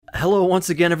Hello once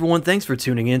again, everyone. Thanks for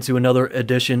tuning in to another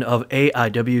edition of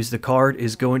AIW's The Card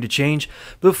is Going to Change.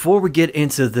 Before we get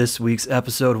into this week's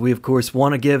episode, we of course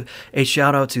want to give a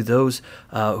shout out to those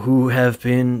who have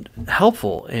been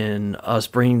helpful in us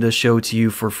bringing this show to you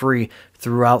for free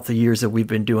throughout the years that we've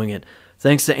been doing it.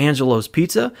 Thanks to Angelo's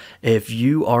Pizza. If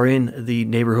you are in the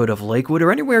neighborhood of Lakewood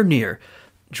or anywhere near,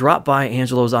 drop by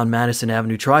Angelo's on Madison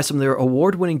Avenue. Try some of their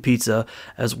award-winning pizza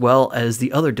as well as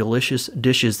the other delicious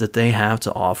dishes that they have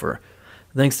to offer.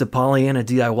 Thanks to Pollyanna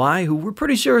DIY, who we're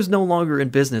pretty sure is no longer in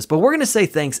business, but we're going to say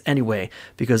thanks anyway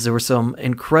because there were some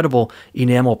incredible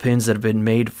enamel pins that have been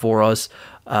made for us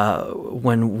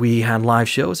when we had live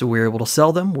shows, and we were able to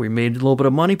sell them. We made a little bit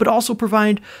of money, but also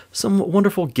provide some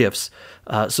wonderful gifts,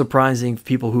 surprising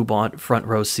people who bought front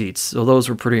row seats. So those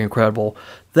were pretty incredible.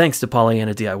 Thanks to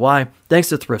Pollyanna DIY. Thanks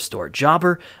to Thrift Store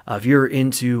Jobber. If you're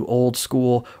into old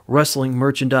school wrestling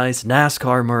merchandise,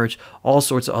 NASCAR merch, all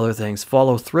sorts of other things,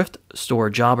 follow Thrift Store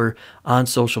Jobber on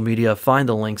social media. Find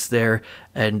the links there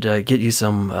and get you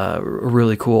some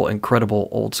really cool, incredible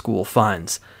old school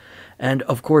finds. And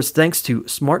of course, thanks to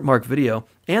Smart Mark Video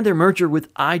and their merger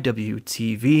with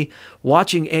IWTV,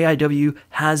 watching AIW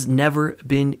has never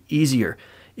been easier.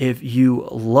 If you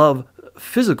love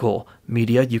physical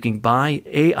media, you can buy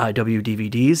AIW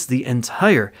DVDs, the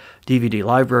entire DVD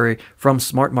library from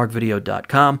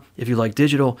smartmarkvideo.com. If you like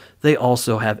digital, they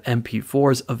also have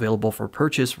MP4s available for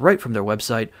purchase right from their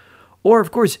website. Or,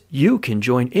 of course, you can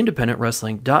join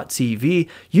independentwrestling.tv.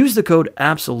 Use the code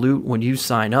ABSOLUTE when you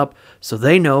sign up so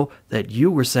they know that you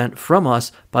were sent from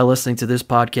us by listening to this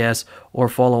podcast or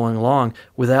following along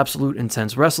with Absolute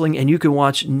Intense Wrestling. And you can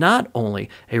watch not only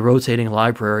a rotating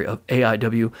library of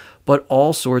AIW, but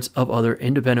all sorts of other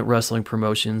independent wrestling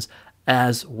promotions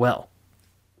as well.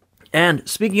 And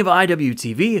speaking of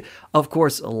IWTV, of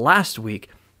course, last week,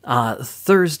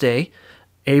 Thursday,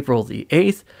 April the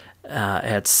 8th,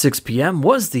 at 6 p.m.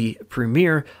 was the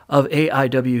premiere of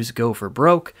AIW's Go for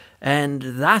Broke, and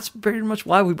that's pretty much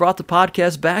why we brought the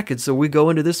podcast back. And so we go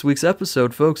into this week's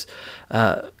episode, folks.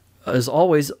 As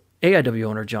always, AIW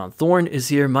owner John Thorne is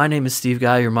here. My name is Steve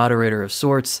Guy, your moderator of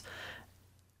sorts.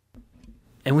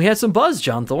 And we had some buzz,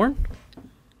 John Thorne.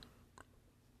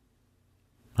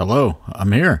 Hello,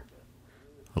 I'm here.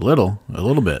 A little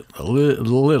bit.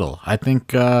 I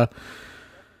think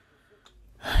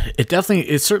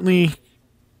it certainly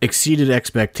exceeded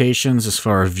expectations as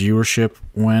far as viewership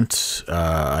went.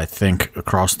 I think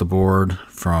across the board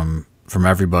from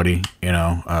everybody,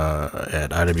 at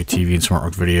IWTV and Smart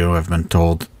Mark Video, I've been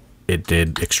told it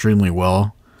did extremely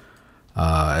well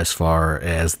as far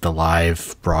as the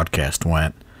live broadcast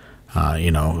went.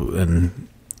 And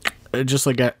just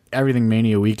like everything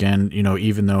Mania Weekend,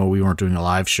 even though we weren't doing a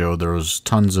live show, there was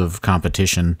tons of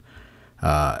competition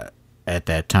at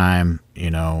that time,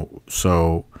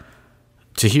 so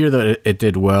to hear that it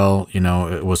did well,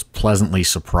 it was pleasantly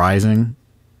surprising,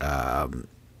 and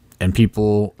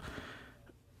people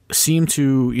seem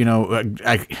to,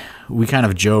 we kind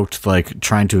of joked, like,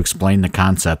 trying to explain the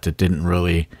concept. It didn't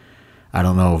really, I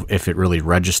don't know if it really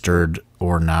registered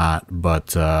or not,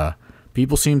 but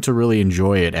people seemed to really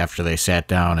enjoy it after they sat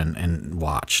down and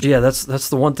watched. Yeah, that's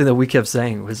the one thing that we kept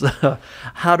saying was,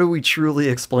 how do we truly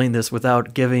explain this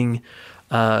without giving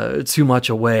too much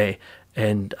away?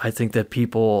 And I think that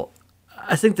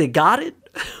they got it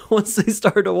once they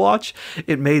started to watch.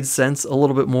 It made sense a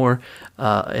little bit more,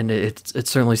 and it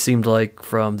certainly seemed like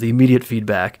from the immediate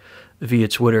feedback via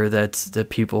Twitter that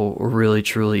people really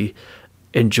truly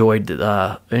enjoyed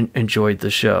the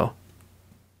show.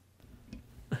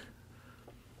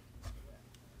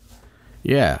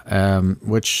 Yeah,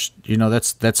 which,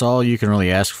 that's all you can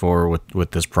really ask for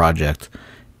with this project,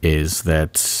 is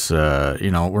that,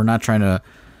 we're not trying to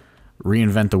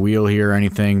reinvent the wheel here or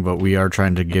anything, but we are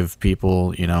trying to give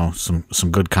people,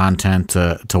 some good content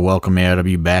to welcome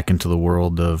AIW back into the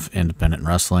world of independent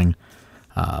wrestling.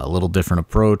 A little different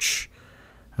approach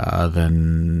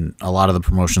than a lot of the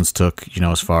promotions took,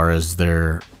 as far as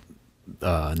their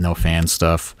no fan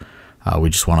stuff.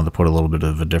 We just wanted to put a little bit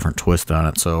of a different twist on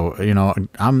it. So,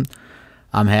 I'm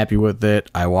happy with it.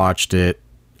 I watched it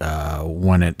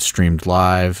when it streamed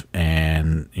live,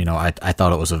 and, I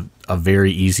thought it was a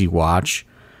very easy watch.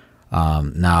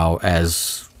 Now,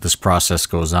 as this process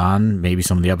goes on, maybe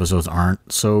some of the episodes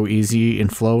aren't so easy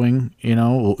and flowing,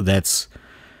 that's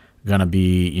going to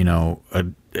be,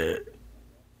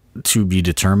 to be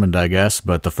determined, I guess.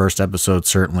 But the first episode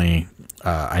certainly,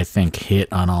 I think,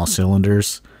 hit on all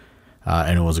cylinders.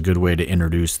 And it was a good way to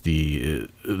introduce the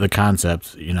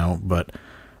concept, but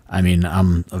I mean,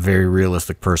 I'm a very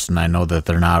realistic person. I know that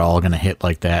they're not all going to hit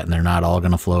like that, and they're not all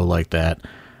going to flow like that.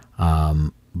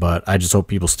 but I just hope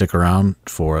people stick around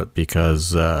for it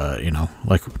because,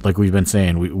 like we've been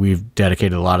saying, we've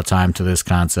dedicated a lot of time to this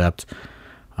concept.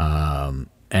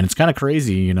 And it's kind of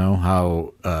crazy,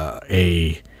 how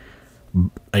a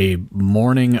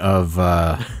morning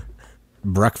of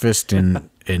breakfast and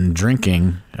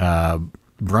drinking,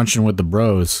 brunching with the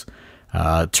bros,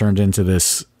 turned into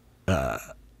this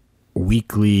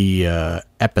weekly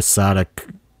episodic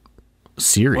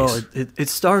series. Well, it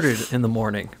started in the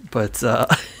morning, but by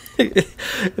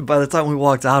the time we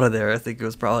walked out of there, I think it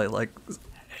was probably like...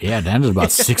 Yeah, it ended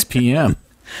about 6 p.m.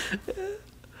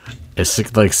 It's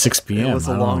 6 p.m. It was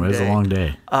a long day. It was a long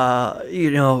day.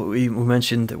 We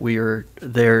mentioned that we were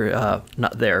there,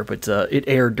 not there, but it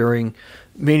aired during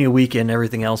Mania Weekend.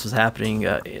 Everything else was happening.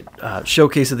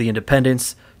 Showcase of the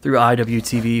Independents through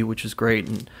IWTV, which was great.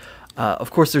 And, of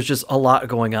course, there's just a lot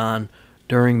going on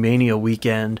during Mania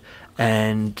Weekend.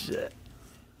 And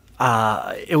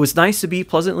it was nice to be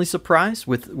pleasantly surprised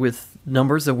with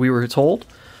numbers that we were told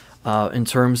in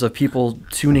terms of people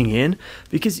tuning in.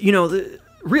 Because,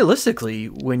 realistically,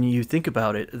 when you think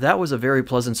about it, that was a very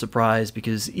pleasant surprise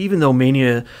because even though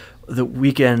Mania, the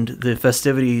weekend, the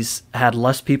festivities had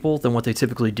less people than what they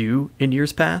typically do in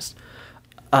years past,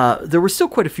 there were still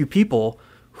quite a few people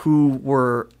who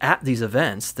were at these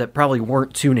events that probably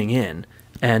weren't tuning in.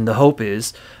 And the hope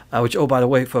is, which, oh, by the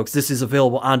way, folks, this is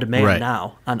available on demand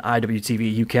now on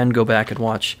IWTV. You can go back and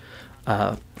watch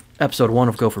episode 1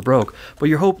 of Go for Broke. But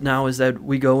your hope now is that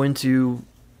we go into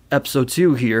episode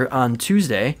 2 here on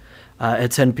Tuesday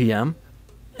at 10 p.m.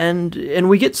 And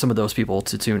we get some of those people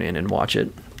to tune in and watch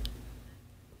it.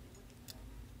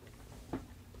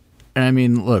 And I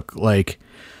mean, look, like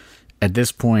at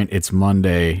this point, it's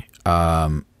Monday.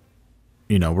 We're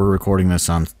recording this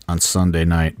on Sunday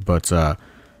night, but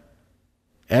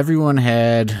everyone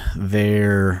had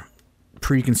their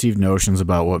preconceived notions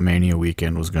about what Mania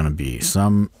Weekend was going to be.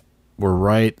 Some were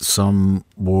right, some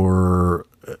were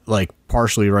like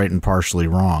partially right and partially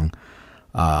wrong.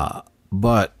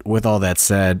 But with all that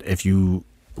said, if you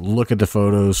look at the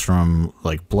photos from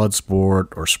like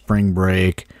Bloodsport or Spring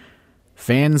Break,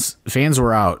 fans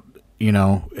were out,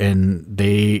 and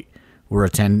they were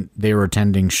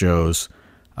attending shows.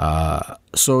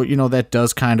 So that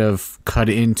does kind of cut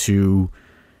into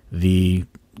the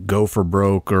Go for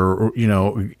Broke or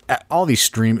all these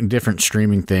different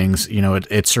streaming things.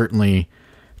 It certainly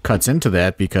cuts into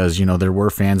that because there were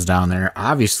fans down there.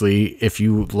 Obviously, if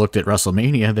you looked at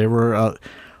WrestleMania, there were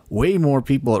way more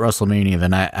people at WrestleMania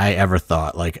than I ever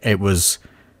thought. Like it was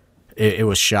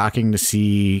shocking to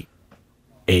see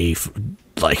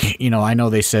I know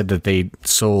they said that they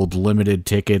sold limited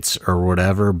tickets or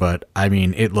whatever, but I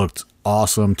mean, it looked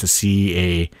awesome to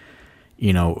see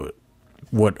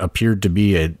what appeared to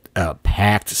be a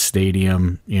packed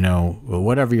stadium.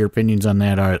 Whatever your opinions on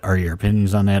that are your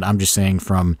opinions on that. I'm just saying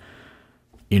from,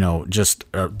 just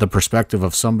the perspective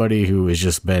of somebody who has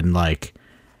just been like,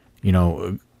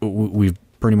 we've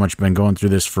pretty much been going through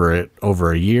this for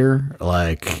over a year.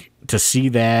 Like to see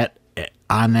that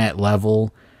on that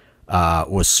level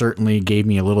was certainly gave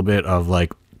me a little bit of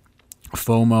like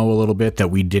FOMO a little bit that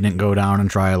we didn't go down and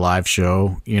try a live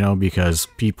show, because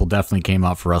people definitely came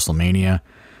out for WrestleMania.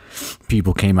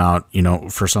 People came out,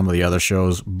 for some of the other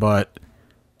shows, but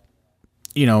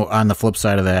on the flip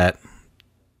side of that,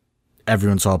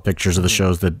 everyone saw pictures of the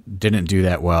shows that didn't do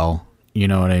that well. You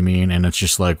know what I mean? And it's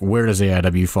just like, where does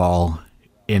AIW fall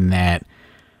in that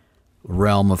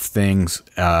realm of things?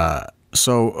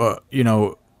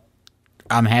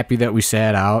 I'm happy that we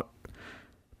sat out,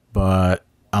 but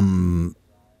I'm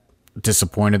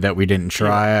disappointed that we didn't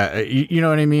try. You know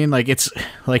what I mean? Like it's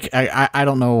like I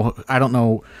don't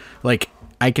know. Like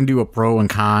I can do a pro and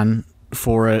con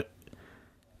for it,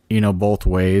 both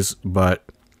ways. But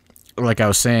like I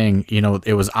was saying,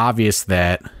 it was obvious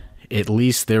that at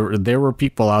least there were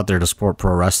people out there to support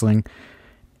pro wrestling,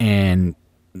 and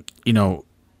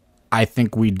I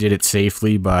think we did it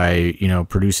safely by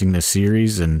producing this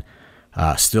series and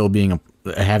still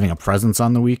having a presence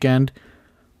on the weekend.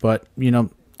 But the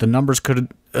numbers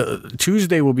could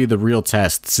Tuesday will be the real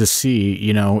test to see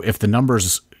if the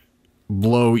numbers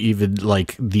blow even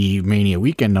like the Mania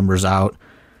Weekend numbers out.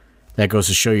 That goes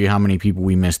to show you how many people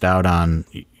we missed out on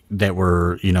that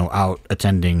were out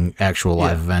attending actual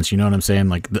live events. You know what I'm saying?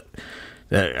 Like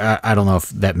I don't know if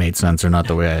that made sense or not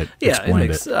the way I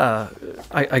explained it.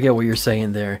 I get what you're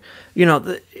saying there.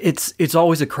 It's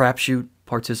always a crapshoot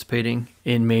participating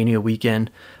in Mania Weekend.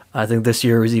 I think this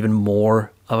year was even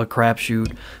more of a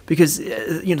crapshoot because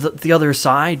the other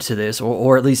side to this,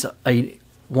 or at least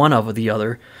one of the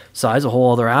other sides, a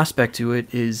whole other aspect to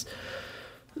it is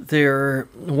there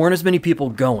weren't as many people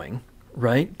going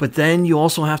right? But then you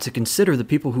also have to consider the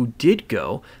people who did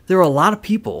go. There are a lot of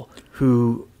people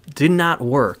who did not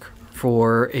work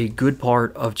for a good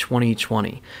part of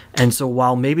 2020. And so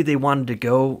while maybe they wanted to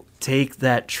go take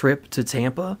that trip to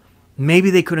Tampa, maybe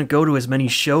they couldn't go to as many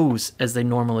shows as they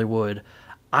normally would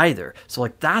either. So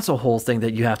like that's a whole thing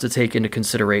that you have to take into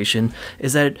consideration,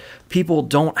 is that people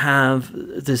don't have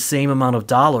the same amount of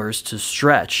dollars to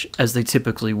stretch as they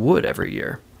typically would every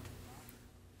year.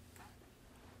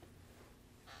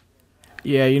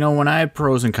 Yeah, when I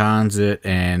pros and cons it,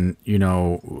 and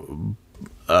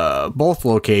both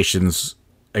locations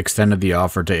extended the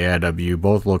offer to AIW.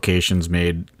 Both locations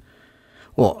made.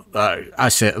 Well, I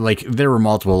said, like, there were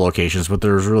multiple locations, but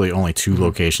there was really only two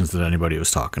locations that anybody was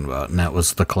talking about, and that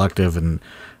was the Collective and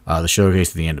the Showcase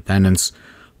of the Independents.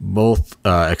 Both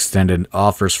extended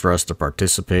offers for us to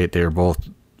participate. They were both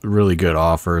really good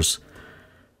offers.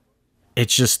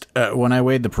 It's just, when I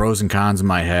weighed the pros and cons in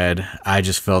my head, I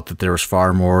just felt that there was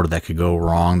far more that could go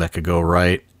wrong, that could go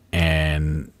right,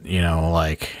 and,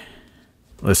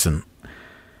 listen,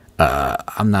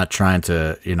 I'm not trying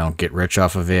to, get rich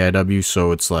off of AIW,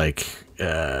 so it's like,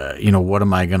 what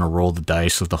am I going to roll the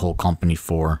dice with the whole company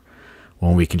for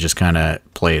when we can just kind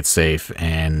of play it safe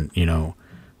and,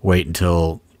 wait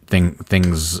until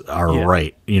things are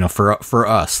right, for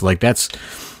us. Like that's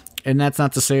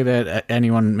not to say that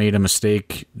anyone made a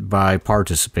mistake by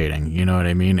participating, you know what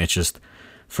I mean? It's just,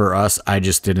 for us, I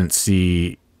just didn't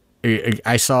see,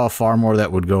 I saw far more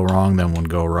that would go wrong than would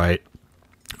go right.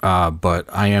 But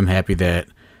I am happy that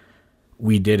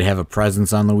we did have a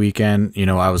presence on the weekend.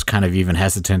 I was kind of even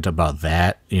hesitant about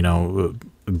that,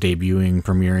 debuting,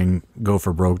 premiering Go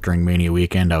for Broke during Mania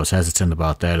Weekend. I was hesitant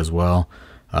about that as well.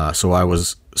 So I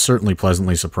was certainly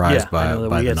pleasantly surprised by the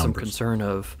numbers. We had some concern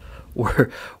of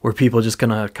were people just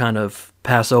going to kind of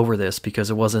pass over this because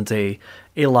it wasn't a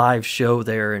live show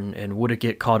there, and would it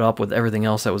get caught up with everything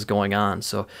else that was going on.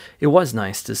 So it was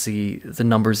nice to see the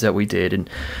numbers that we did. And,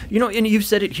 and you've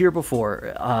said it here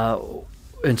before,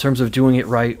 in terms of doing it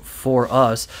right for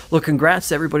us. Look, congrats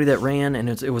to everybody that ran, and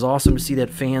it was awesome to see that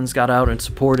fans got out and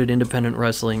supported independent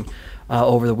wrestling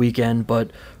over the weekend.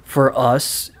 But for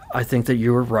us, I think that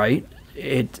you were right.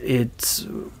 It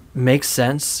makes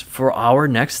sense for our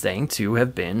next thing to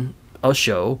have been a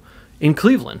show in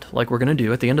Cleveland, like we're going to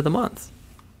do at the end of the month.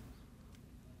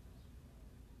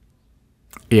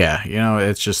 Yeah,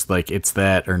 it's just like, it's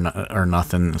that or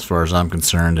nothing as far as I'm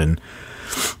concerned. And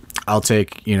I'll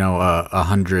take,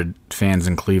 100 fans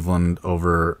in Cleveland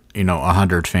over,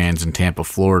 100 fans in Tampa,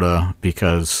 Florida,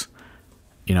 because,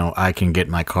 I can get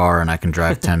in my car and I can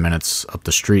drive 10 minutes up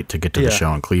the street to get to the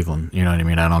show in Cleveland. You know what I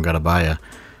mean? I don't got to buy a,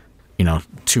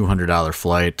 $200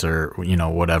 flight or,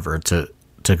 whatever to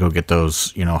go get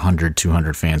those, 100,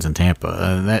 200 fans in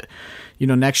Tampa. That,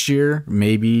 next year,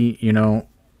 maybe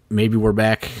we're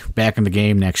back in the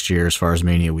game next year as far as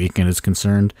Mania Weekend is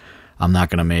concerned. I'm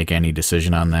not going to make any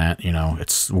decision on that.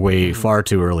 It's way far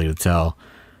too early to tell.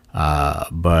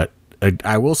 But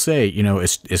I will say,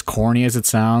 as corny as it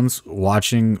sounds,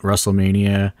 watching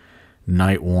WrestleMania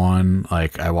Night 1,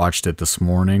 like I watched it this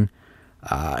morning,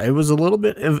 it was a little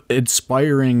bit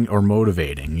inspiring or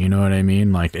motivating. You know what I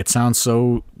mean? Like, it sounds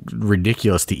so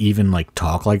ridiculous to even like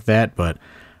talk like that, but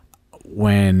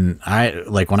when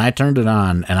I turned it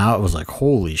on and I was like,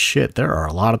 holy shit, there are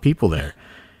a lot of people there.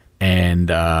 And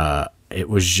it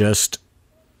was just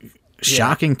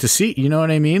shocking to see, you know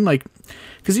what I mean? Like,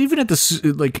 because even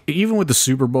with the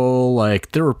Super Bowl,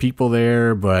 like there were people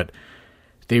there, but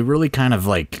they really kind of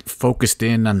like focused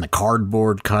in on the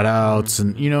cardboard cutouts,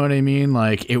 and you know what I mean?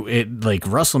 Like it like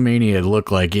WrestleMania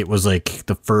looked like it was like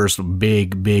the first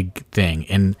big thing,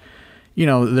 and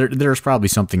there's probably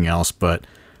something else, but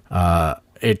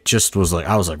it just was like,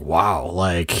 I was like, wow,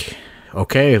 like,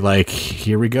 okay, like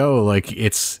here we go, like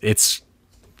it's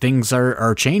things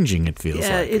are changing. It feels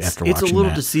like it's a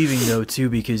little deceiving though too,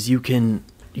 because you can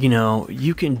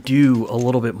do a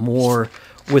little bit more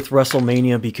with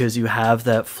WrestleMania because you have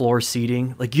that floor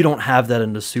seating. Like you don't have that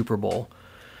in the Super Bowl,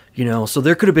 so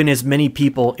there could have been as many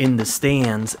people in the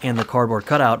stands and the cardboard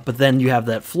cutout, but then you have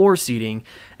that floor seating,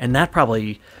 and that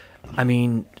probably,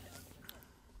 it's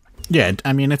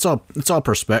all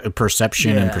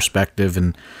perception and perspective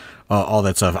and all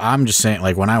that stuff. I'm just saying,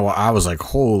 like when I was like,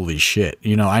 holy shit,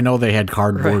 I know they had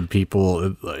cardboard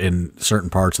people in certain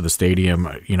parts of the stadium,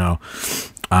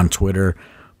 on Twitter,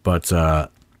 but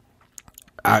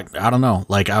I don't know,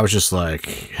 like I was just like,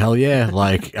 hell yeah,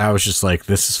 like I was just like,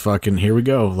 this is fucking, here we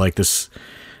go, like this,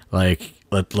 like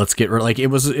let's get like it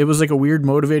was like a weird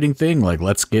motivating thing, like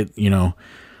let's get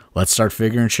let's start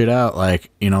figuring shit out. Like,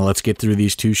 let's get through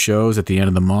these 2 shows at the end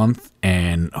of the month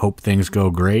and hope things go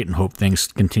great and hope things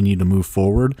continue to move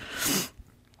forward.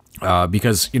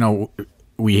 Because,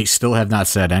 we still have not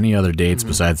set any other dates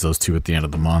besides those 2 at the end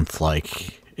of the month.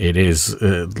 Like, it is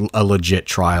a legit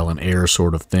trial and error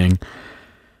sort of thing.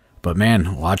 But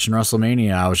man, watching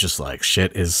WrestleMania, I was just like,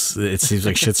 it seems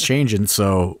like shit's changing.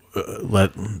 So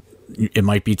it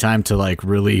might be time to like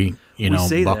really,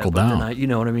 buckle down. Then you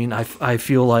know what I mean? I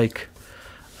feel like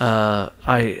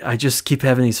I just keep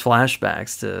having these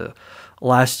flashbacks to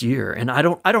last year, and I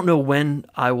don't know when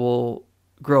I will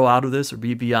grow out of this or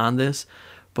be beyond this,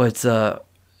 but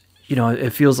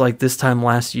it feels like this time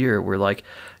last year we're like,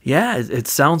 yeah, it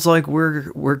sounds like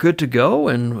we're good to go,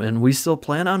 and we still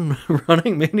plan on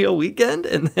running Mania Weekend,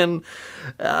 and then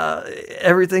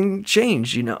everything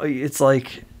changed. It's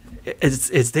like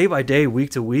it's day by day, week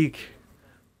to week.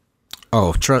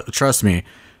 Oh, trust me,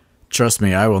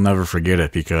 I will never forget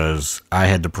it, because I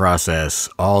had to process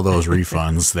all those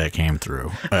refunds that came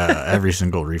through, every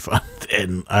single refund,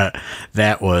 and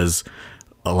that was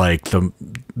like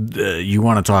you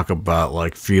want to talk about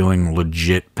like feeling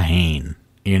legit pain.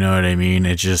 You know what I mean?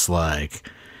 It's just like,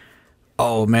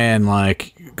 oh man,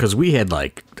 like, because we had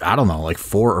like, I don't know, like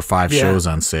 4 or 5 shows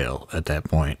on sale at that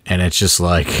point. And it's just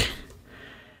like,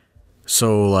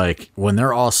 so like when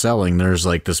they're all selling, there's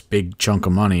like this big chunk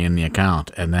of money in the account.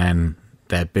 And then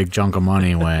that big chunk of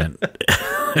money went,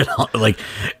 like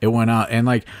it went out. And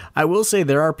like, I will say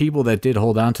there are people that did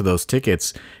hold on to those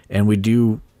tickets, and we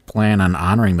do plan on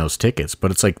honoring those tickets.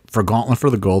 But it's like for Gauntlet for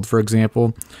the Gold, for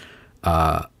example,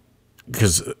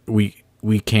 because we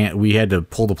had to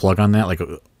pull the plug on that like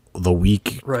the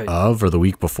week of or the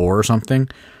week before or something.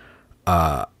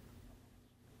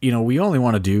 We only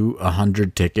want to do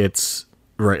 100 tickets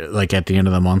right like at the end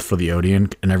of the month for the Odeon,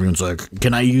 and everyone's like,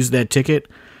 can I use that ticket?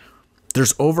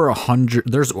 There's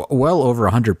well over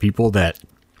 100 people that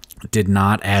did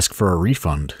not ask for a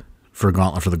refund for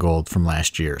Gauntlet for the Gold from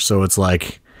last year. So it's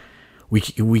like we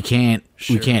can't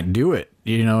do it.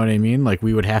 You know what I mean? Like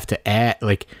we would have to add,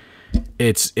 like,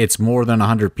 it's more than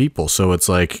 100 people, so it's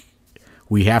like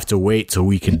we have to wait till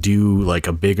we can do like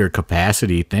a bigger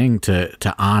capacity thing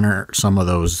to honor some of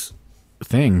those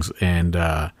things. And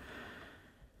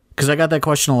because I got that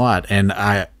question a lot, and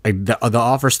the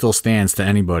offer still stands to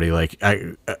anybody. Like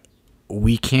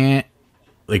we can't,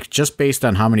 like, just based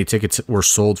on how many tickets were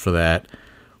sold for that,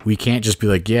 we can't just be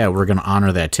like, yeah, we're going to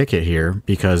honor that ticket here,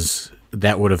 because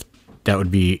that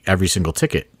would be every single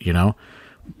ticket,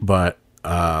 But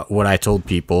what I told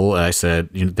people, I said,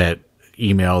 that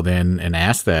emailed in and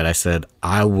asked that, I said,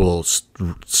 I will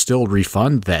still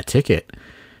refund that ticket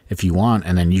if you want,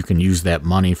 and then you can use that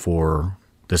money for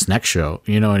this next show.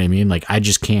 You know what I mean? Like, I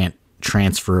just can't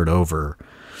transfer it over,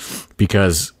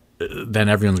 because then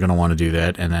everyone's going to want to do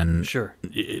that, and then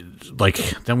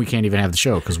then we can't even have the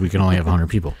show because we can only have 100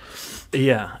 people.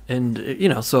 Yeah,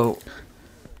 and so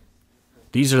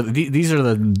these are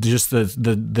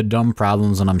the dumb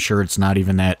problems, and I'm sure it's not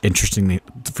even that interesting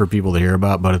for people to hear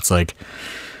about, but it's like,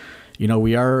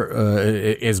 we are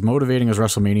as motivating as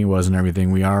WrestleMania was and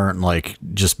everything, we aren't like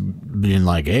just being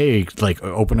like, hey, like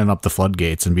opening up the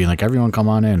floodgates and being like, everyone come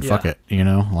on in, fuck it,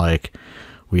 like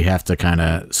we have to kind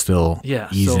of still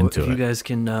ease into it. You guys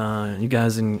can, you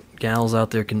guys and gals out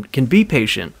there can be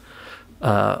patient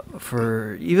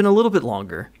for even a little bit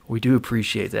longer. We do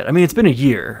appreciate that. I mean, it's been a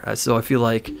year, so I feel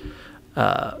like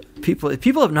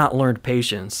people have not learned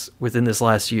patience within this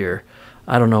last year.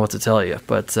 I don't know what to tell you,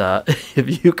 but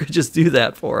if you could just do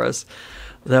that for us,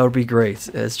 that would be great.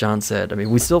 As John said, I mean,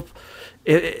 we still,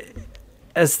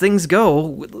 as things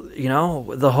go,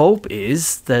 the hope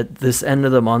is that this end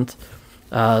of the month,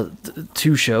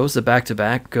 2 shows, the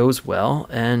back-to-back, goes well,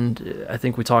 and I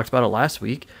think we talked about it last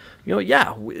week. We'd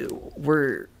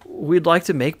like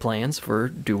to make plans for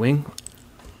doing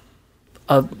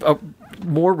a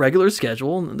more regular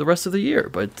schedule the rest of the year,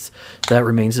 but that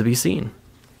remains to be seen.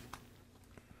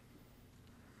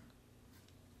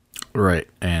 Right,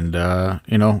 and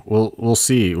we'll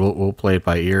see. We'll play it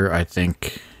by ear. I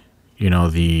think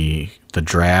the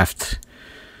draft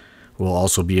will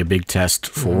also be a big test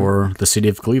for the city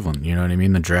of Cleveland. You know what I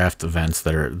mean? The draft events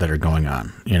that are going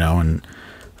on. And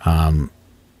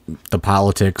the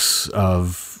politics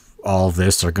of all of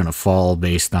this are going to fall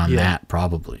based on that,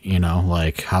 probably.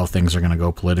 Like how things are going to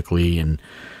go politically and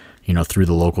through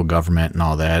the local government and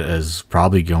all that is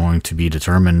probably going to be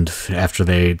determined after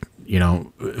they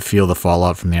feel the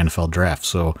fallout from the NFL draft.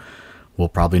 So we'll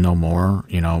probably know more,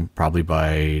 probably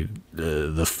by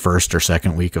the first or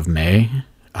second week of May,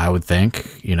 I would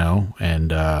think, and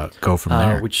go from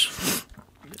there.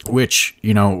 Which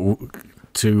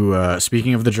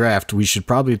speaking of the draft, we should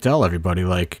probably tell everybody,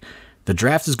 like, the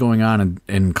draft is going on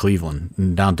in Cleveland,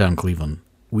 in downtown Cleveland.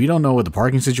 We don't know what the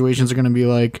parking situations are going to be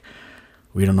like.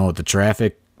 We don't know what the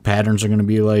traffic patterns are going to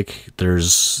be like.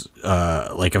 There's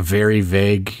like a very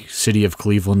vague City of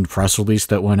Cleveland press release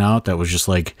that went out that was just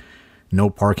like no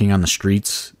parking on the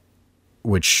streets,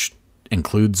 which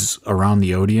includes around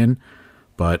the Odeon.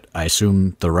 But I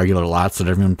assume the regular lots that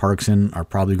everyone parks in are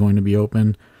probably going to be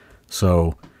open.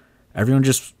 So everyone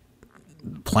just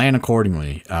plan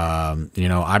accordingly. You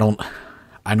know, I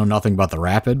know nothing about the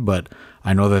Rapid, but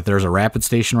I know that there's a Rapid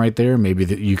station right there. Maybe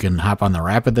that you can hop on the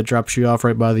Rapid that drops you off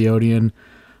right by the Odeon.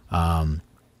 Ubers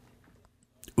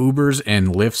and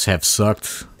Lyfts have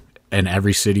sucked in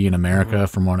every city in America,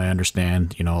 from what I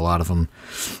understand. You know, a lot of them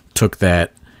took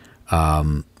that,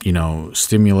 you know,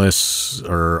 stimulus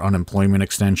or unemployment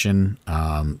extension.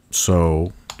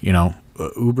 So, you know,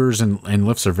 Ubers and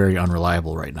Lyfts are very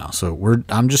unreliable right now. So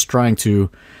I'm just trying to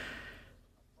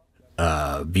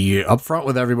be upfront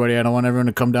with everybody. I don't want everyone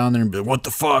to come down there and be like, what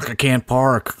the fuck? I can't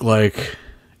park. Like,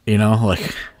 you know,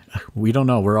 like, we don't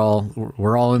know. We're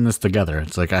all in this together.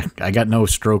 It's like I got no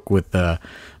stroke with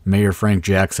Mayor Frank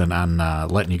Jackson on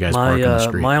letting you guys park on the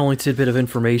street. My only tidbit of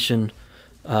information,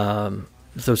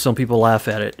 so some people laugh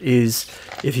at it, is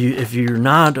if you're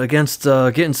not against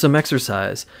getting some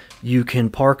exercise, you can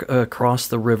park across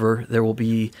the river. There will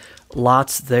be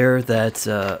lots there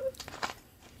that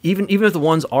even if the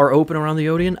ones are open around the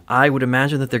Odeon, I would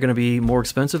imagine that they're going to be more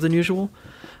expensive than usual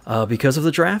because of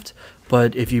the draft.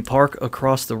 But if you park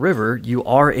across the river, you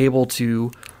are able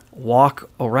to walk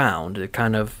around.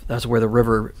 That's where the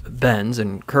river bends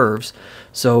and curves,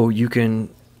 so you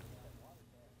can.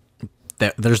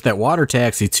 There's that water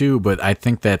taxi too, but I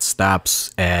think that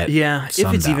stops at sundown.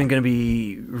 If it's even going to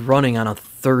be running on a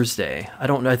Thursday.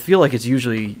 I feel like it's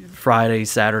usually Friday,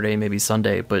 Saturday, maybe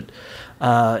Sunday, but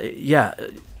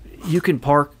you can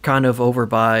park kind of over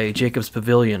by Jacob's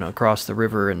Pavilion across the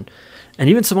river and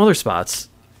even some other spots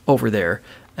over there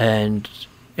and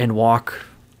walk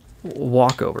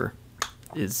over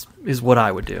is what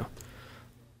I would do.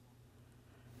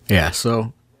 Yeah,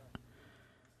 so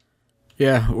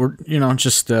yeah, we're, you know,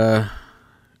 just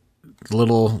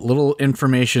little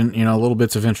information, you know, little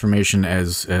bits of information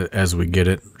as we get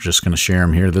it. Just going to share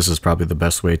them here. This is probably the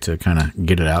best way to kind of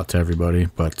get it out to everybody,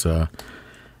 but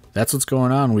that's what's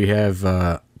going on. We have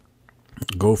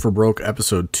Go For Broke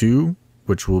episode 2,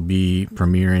 which will be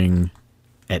premiering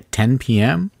at 10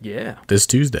 p.m. Yeah, this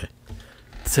Tuesday.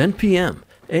 10 p.m.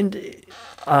 And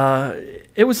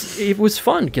it was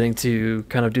fun getting to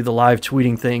kind of do the live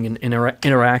tweeting thing and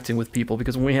interacting with people,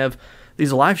 because when we have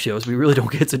these live shows, we really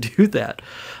don't get to do that.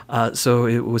 So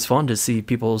it was fun to see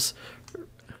people's.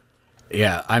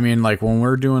 Yeah, I mean, like when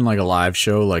we're doing like a live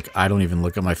show, like I don't even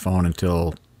look at my phone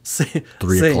until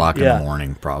 3 o'clock in the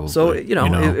morning, probably. So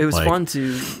it was fun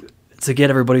to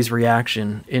get everybody's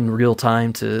reaction in real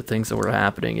time to things that were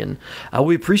happening, and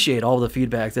we appreciate all the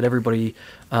feedback that everybody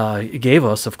gave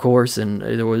us, of course, and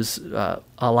there was a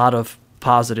lot of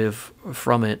positive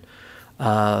from it.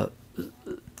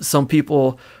 Some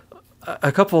people,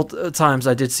 a couple times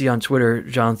I did see on Twitter,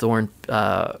 John Thorne,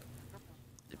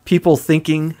 people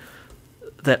thinking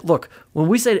that, look, when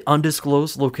we say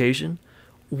undisclosed location,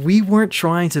 we weren't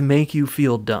trying to make you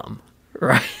feel dumb,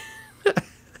 right?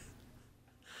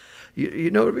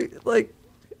 You know what I mean? Like,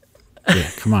 yeah,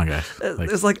 come on, guys. Like,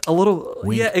 there's like a little,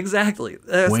 wink. Yeah, exactly.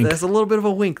 There's a little bit of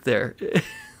a wink there.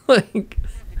 Like,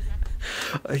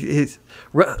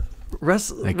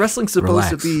 wrestling's supposed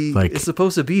to be, like, it's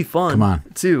supposed to be fun. Come on,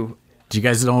 too. Do you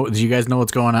guys know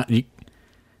what's going on? You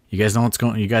guys know what's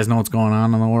going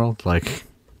on in the world? Like,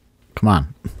 come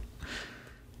on.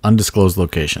 Undisclosed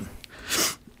location.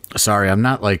 Sorry, I'm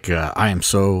not like, I'm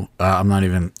not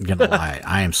even gonna lie.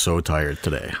 I am so tired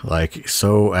today. Like,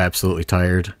 so absolutely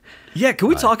tired. Yeah, can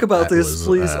we talk about this,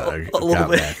 please, a little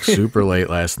bit? Back super late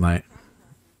last night.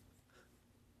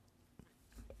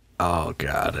 Oh,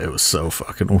 God, it was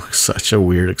such a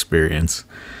weird experience.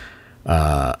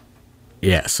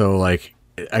 Yeah, so, like,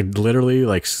 I literally,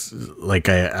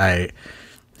 I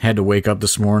had to wake up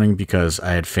this morning because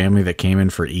I had family that came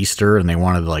in for Easter and they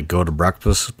wanted to like go to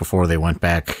breakfast before they went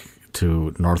back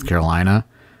to North Carolina.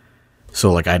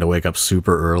 So like I had to wake up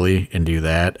super early and do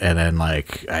that. And then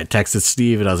like I texted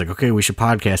Steve and I was like, okay, we should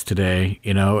podcast today,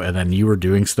 you know, and then you were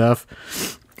doing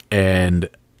stuff and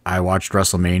I watched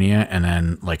Wrestlemania and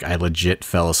then like I legit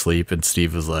fell asleep and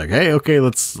Steve was like, hey, okay,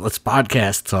 let's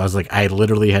podcast. So I was like, I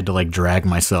literally had to like drag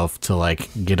myself to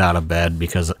like get out of bed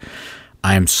because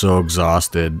I am so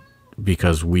exhausted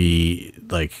because we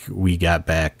got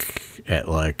back at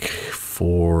like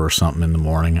 4 or something in the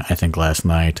morning, I think last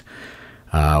night.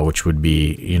 which would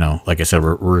be, like I said,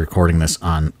 we're recording this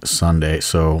on Sunday.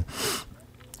 So,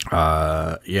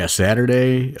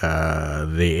 Saturday, the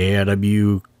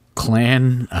AIW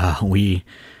clan, we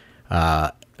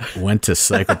went to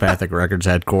Psychopathic Records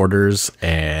headquarters,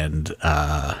 and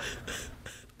what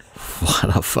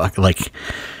the fuck, like,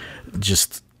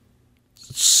 just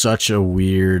such a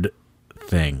weird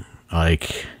thing.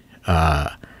 Like,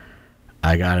 I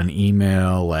got an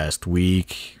email last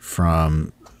week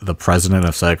from the president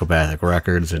of Psychopathic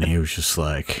Records, and he was just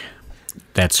like,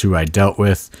 that's who I dealt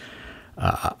with.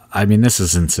 I mean, this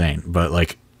is insane, but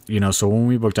like, so when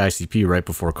we booked ICP right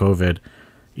before COVID,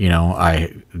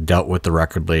 I dealt with the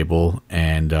record label,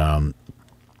 and, all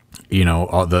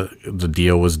the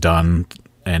deal was done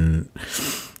and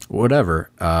whatever.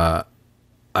 I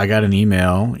got an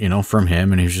email, from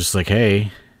him, and he was just like,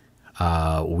 hey,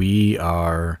 we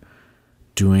are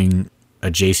doing a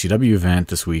JCW event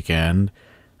this weekend,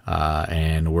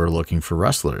 and we're looking for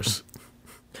wrestlers.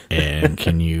 And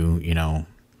can you,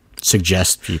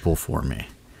 suggest people for me?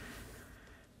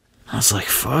 I was like,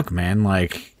 fuck, man,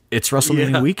 like, it's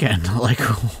Wrestlemania weekend. Like,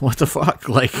 what the fuck?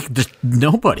 Like,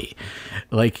 nobody.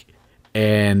 Like,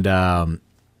 and I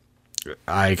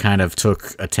kind of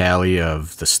took a tally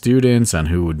of the students on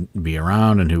who would be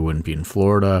around and who wouldn't be in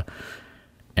Florida.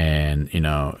 And,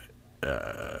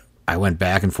 I went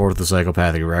back and forth with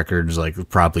Psychopathic Records, like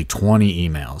probably 20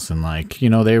 emails. And like,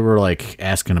 they were like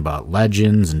asking about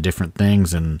legends and different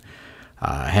things, and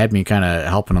had me kind of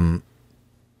helping them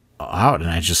out. And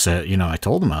I just said, I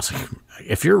told them, I was like,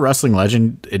 if you're a wrestling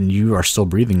legend and you are still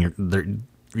breathing,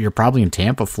 you're probably in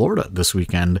Tampa, Florida this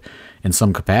weekend in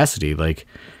some capacity. Like,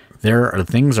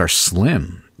 things are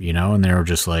slim, and they were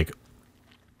just like,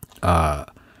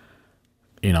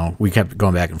 we kept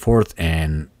going back and forth,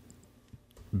 and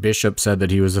Bishop said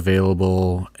that he was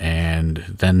available, and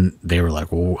then they were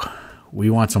like, well, we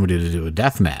want somebody to do a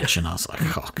death match. And I was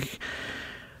like, okay,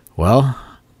 well,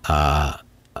 I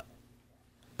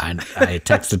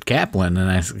texted Kaplan,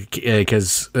 and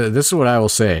because this is what I will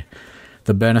say,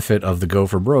 the benefit of the Go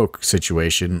for Broke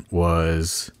situation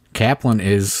was Kaplan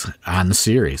is on the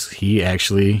series. He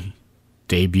actually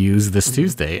debuts this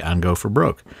Tuesday on Go for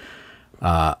Broke.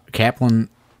 Kaplan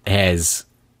has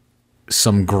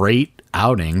some great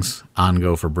outings on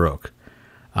Go for Broke.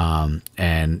 And,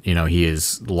 he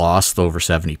has lost over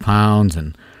 70 pounds.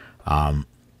 And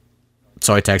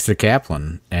so I texted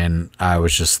Kaplan, and I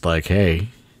was just like, hey,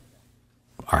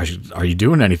 are you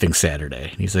doing anything Saturday?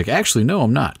 And he's like, actually, no,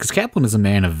 I'm not. Because Kaplan is a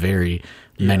man of very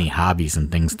many hobbies and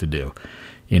things to do.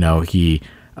 He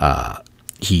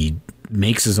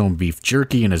makes his own beef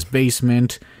jerky in his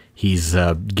basement. He's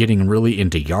getting really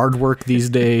into yard work these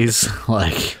days.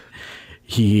 Like,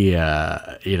 he,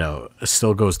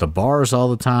 still goes to bars all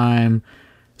the time.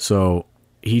 So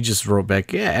he just wrote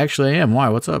back, yeah, actually I am. Why?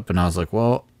 What's up? And I was like,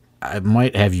 well, I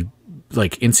might have you,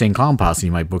 like, Insane Clown Posse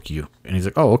might book you. And he's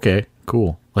like, oh, okay,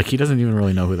 cool. Like, he doesn't even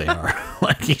really know who they are.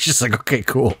 Like, he's just like, okay,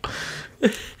 cool.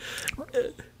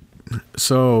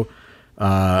 So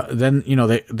then,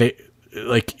 they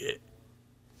like,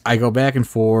 I go back and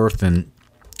forth, and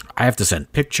I have to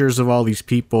send pictures of all these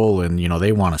people, and,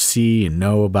 they want to see and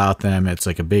know about them. It's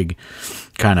like a big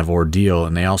kind of ordeal.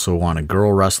 And they also wanted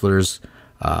girl wrestlers.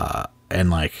 And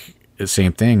like the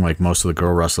same thing, like most of the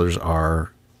girl wrestlers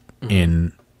are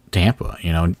in Tampa,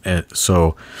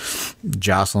 so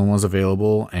Jocelyn was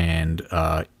available, and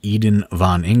Eden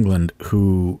Von England,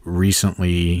 who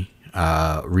recently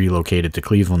relocated to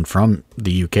Cleveland from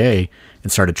the UK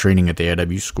and started training at the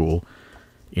AIW school.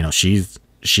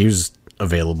 She was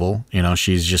available.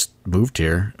 She's just moved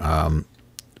here,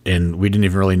 and we didn't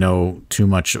even really know too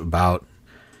much about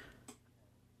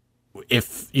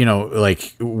if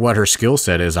like what her skill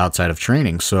set is outside of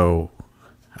training. So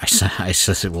I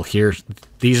said, well,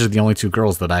 these are the only two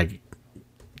girls that I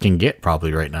can get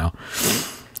probably right now.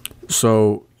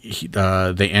 So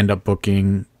they end up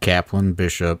booking Kaplan,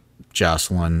 Bishop,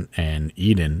 Jocelyn, and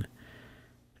Eden.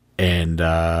 And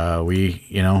we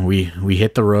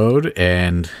hit the road,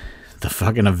 and the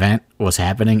fucking event was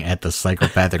happening at the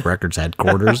Psychopathic Records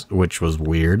headquarters, which was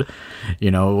weird.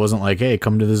 It wasn't like, hey,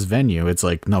 come to this venue. It's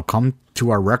like, no, come to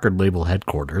our record label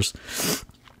headquarters.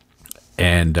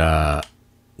 And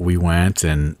we went,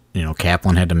 and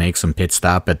Kaplan had to make some pit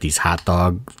stop at these hot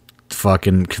dog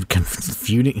fucking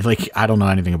feuding. Like, I don't know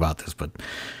anything about this, but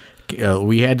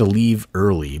we had to leave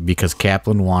early because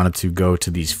Kaplan wanted to go to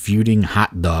these feuding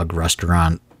hot dog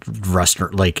restaurant.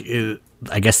 Like,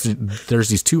 I guess there's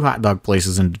these two hot dog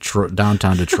places in Detroit,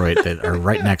 downtown Detroit, that are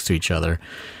right next to each other.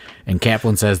 And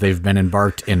Kaplan says they've been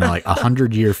embarked in like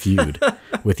 100-year feud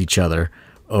with each other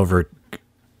over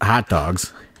hot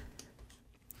dogs.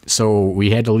 So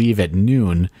we had to leave at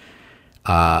noon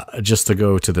just to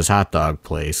go to this hot dog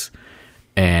place.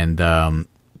 And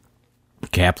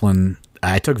Kaplan,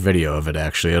 I took video of it,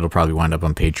 actually. It'll probably wind up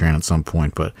on Patreon at some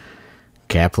point. But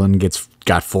Kaplan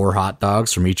got 4 hot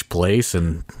dogs from each place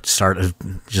and started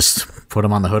just put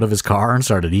them on the hood of his car and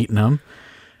started eating them.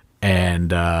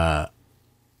 And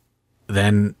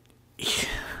then,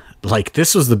 like,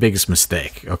 this was the biggest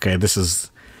mistake. Okay,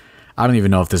 I don't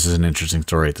even know if this is an interesting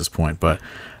story at this point, but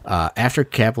after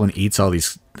Kaplan eats all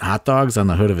these hot dogs on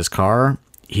the hood of his car,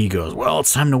 he goes, well,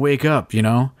 it's time to wake up,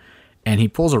 and he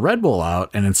pulls a Red Bull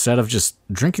out, and instead of just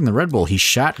drinking the Red Bull, he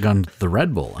shotgunned the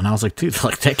Red Bull. And I was like, dude,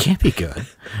 like, that can't be good,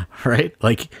 right?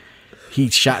 Like, he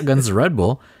shotguns the Red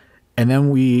Bull, and then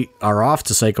we are off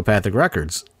to Psychopathic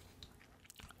Records.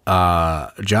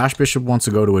 Josh Bishop wants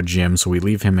to go to a gym, so we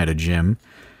leave him at a gym,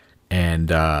 and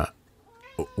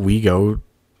we go,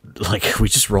 like, we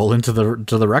just roll into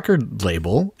the record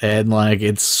label, and, like,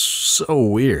 it's so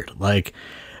weird, like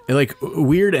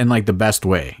weird in, like, the best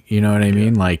way, you know what I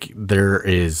mean? Like, there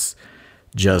is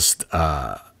just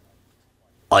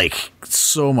like,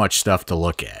 so much stuff to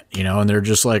look at, and they're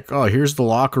just like, oh, here's the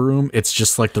locker room. It's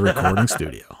just like the recording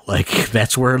studio. Like,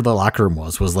 that's where the locker room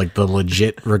was like the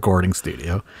legit recording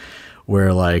studio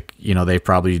where, like, they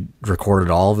probably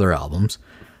recorded all of their albums.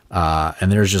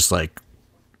 And there's just, like,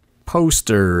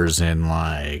 posters, and,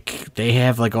 like, they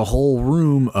have, like, a whole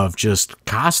room of just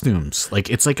costumes. Like,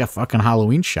 it's like a fucking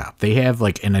Halloween shop. They have,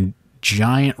 like, a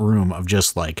giant room of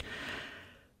just, like,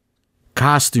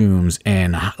 costumes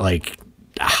and, like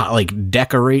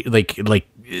decorate, like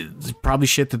probably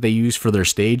shit that they use for their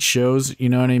stage shows, you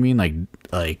know what I mean? Like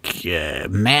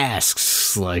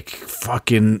masks, like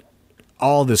fucking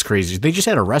all this crazy. They just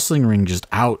had a wrestling ring just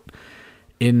out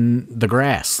in the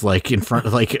grass, like in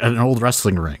front, like an old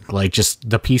wrestling ring, like just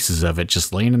the pieces of it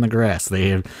just laying in the grass. They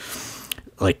have,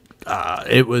 like,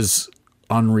 it was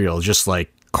unreal, just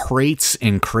like crates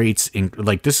and crates,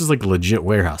 like, this is like a legit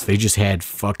warehouse. They just had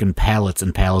fucking pallets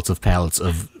and pallets of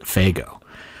Faygo.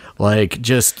 Like,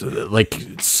 just, like,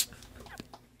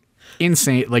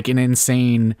 insane, like an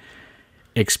insane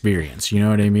experience. You know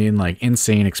what I mean? Like,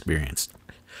 insane experience.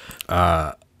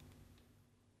 And,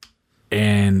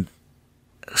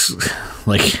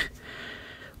 like,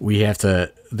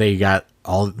 they got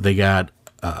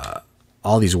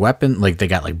all these weapons, like, they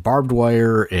got, like, barbed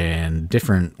wire and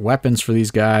different weapons for these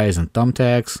guys and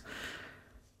thumbtacks.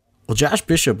 Well, Josh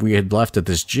Bishop, we had left at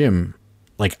this gym,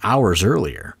 like, hours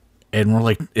earlier. And we're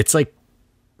like, it's like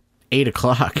 8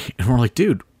 o'clock, and we're like,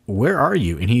 dude, where are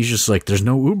you? And he's just like, there's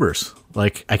no Ubers.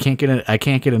 Like, I can't get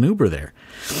an Uber there.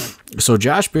 So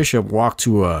Josh Bishop walked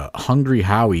to a Hungry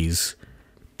Howie's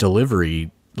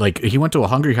delivery. Like, he went to a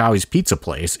Hungry Howie's pizza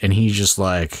place, and he just,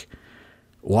 like,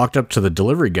 walked up to the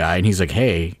delivery guy, and he's like,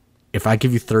 hey, if I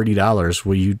give you $30,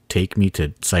 will you take me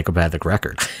to Psychopathic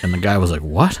Records? And the guy was like,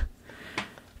 what?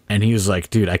 And he was like,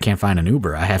 dude, I can't find an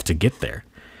Uber. I have to get there.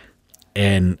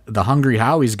 And the Hungry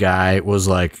Howie's guy was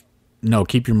like, no,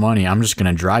 keep your money. I'm just going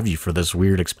to drive you for this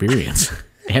weird experience.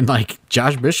 And, like,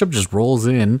 Josh Bishop just rolls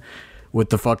in with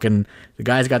the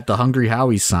guy's got the Hungry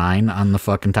Howie sign on the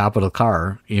fucking top of the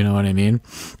car. You know what I mean?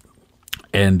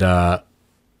 And that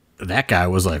guy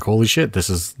was like, holy shit, this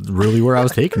is really where I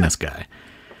was taking this guy.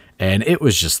 And it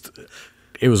was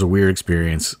a weird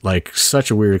experience, like, such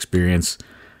a weird experience.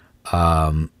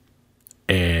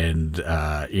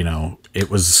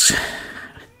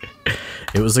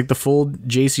 It was like the full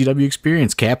JCW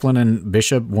experience. Kaplan and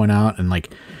Bishop went out and,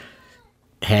 like,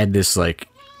 had this, like,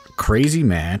 crazy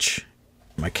match.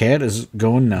 My cat is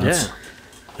going nuts. Yeah.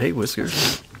 Hey,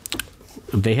 Whiskers.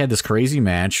 They had this crazy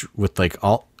match with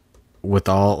all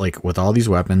these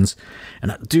weapons.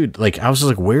 And, dude, like, I was just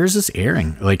like, where is this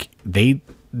airing? Like, they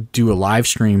do a live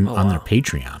stream on their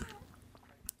Patreon.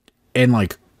 And,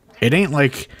 like, it ain't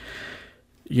like,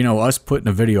 us putting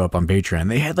a video up on Patreon.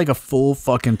 They had, like, a full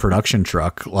fucking production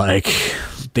truck. Like,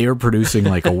 they were producing,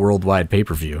 like, a worldwide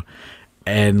pay-per-view.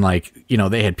 And, like,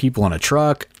 they had people on a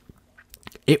truck.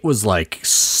 It was, like,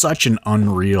 such an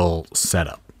unreal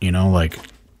setup, like,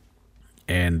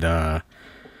 and,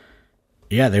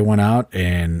 yeah, they went out,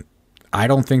 and I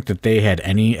don't think that they had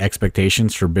any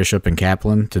expectations for Bishop and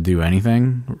Kaplan to do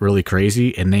anything really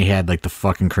crazy. And they had, like, the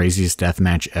fucking craziest death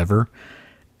match ever.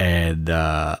 And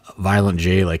Violent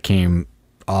J, like, came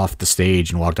off the stage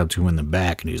and walked up to him in the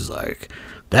back, and he's like,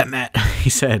 he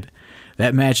said,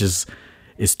 that match is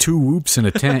 2 whoops and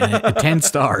a 10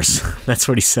 stars. That's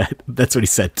what he said. That's what he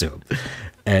said to him.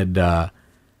 And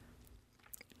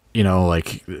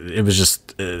like, it was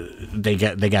just they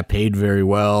got paid very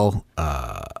well.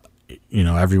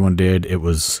 Everyone did. It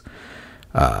was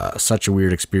Such a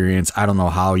weird experience. I don't know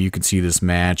how you could see this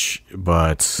match,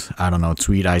 but I don't know,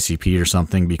 tweet ICP or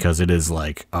something, because it is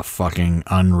like a fucking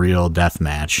unreal death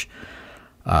match.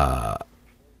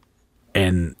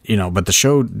 And, you know, but the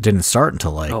show didn't start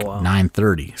until like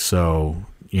 9:30. So,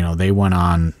 you know, they went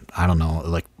on, I don't know,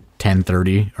 like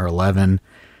 10:30 or 11.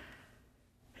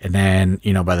 And then,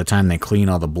 you know, by the time they clean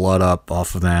all the blood up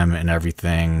off of them and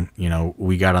everything, you know,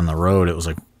 we got on the road. It was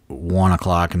like 1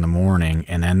 o'clock in the morning.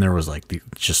 And then there was like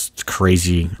just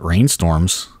crazy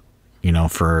rainstorms, you know,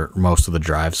 for most of the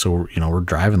drive. So, you know, we're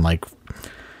driving like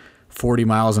 40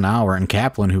 miles an hour, and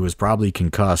Kaplan, who was probably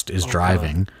concussed, is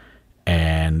driving. God.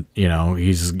 And, you know,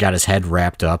 he's got his head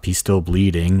wrapped up. He's still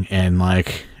bleeding. And,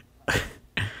 like,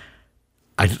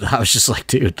 I was just like,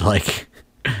 dude, like,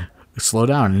 slow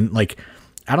down. And, like,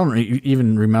 I don't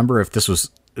even remember if this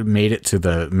was made it to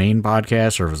the main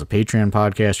podcast or if it was a Patreon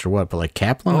podcast or what. But, like,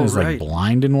 Kaplan is, like,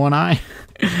 blind in one eye.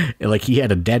 Like, he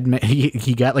had a dead man.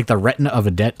 He got, like, the retina of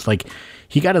a dead, like,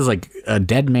 he got his, like, a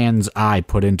dead man's eye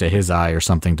put into his eye or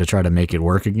something to try to make it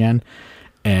work again.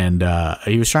 And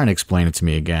he was trying to explain it to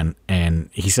me again, and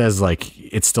he says, like,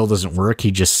 it still doesn't work. He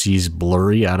just sees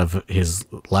blurry out of his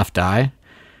left eye.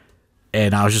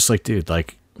 And I was just like, dude,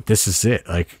 like, this is it.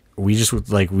 Like,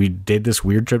 we did this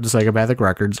weird trip to Psychopathic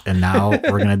Records, and now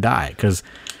we're going to die. Because,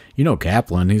 you know,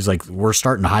 Kaplan, he's like, we're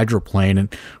starting to hydroplane.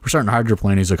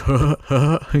 He's like,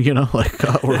 you know, like,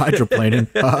 we're hydroplaning.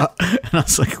 And I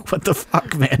was like, what the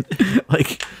fuck, man?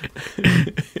 Like,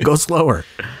 go slower.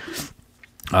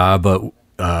 But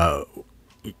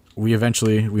we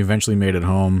eventually made it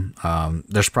home.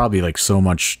 There's probably like so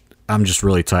much. I'm just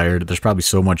really tired. There's probably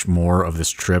so much more of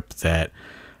this trip that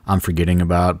I'm forgetting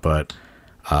about. But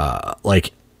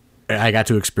like, I got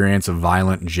to experience a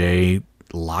Violent J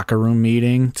locker room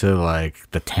meeting to like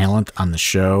the talent on the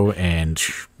show, and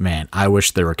man, I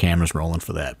wish there were cameras rolling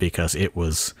for that, because it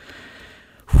was,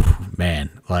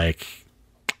 man, like,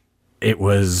 it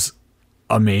was.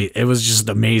 It was just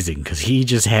amazing, because he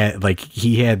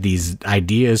had these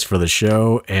ideas for the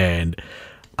show, and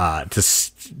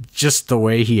just the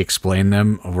way he explained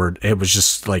them it was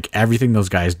just like everything those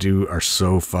guys do it's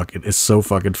so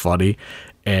fucking funny,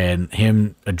 and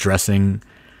him addressing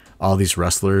all these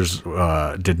wrestlers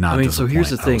did not. I mean, so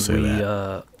here's the thing: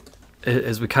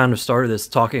 as we kind of started this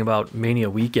talking about Mania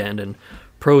Weekend and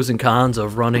pros and cons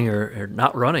of running or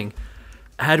not running,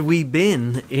 had we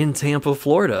been in Tampa,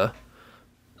 Florida,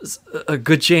 a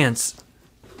good chance.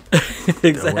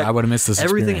 Exactly. I would have missed this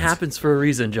experience. Everything happens for a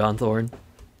reason, John Thorne.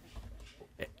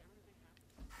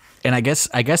 And I guess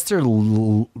they're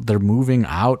moving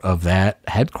out of that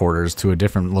headquarters to a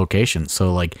different location.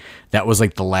 So like that was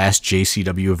like the last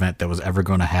JCW event that was ever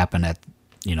going to happen at,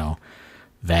 you know,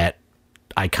 that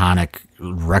iconic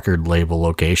record label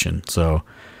location. So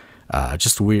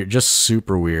just weird, just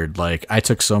super weird. Like, I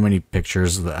took so many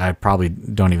pictures that I probably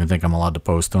don't even think I'm allowed to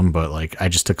post them, but like, I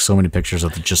just took so many pictures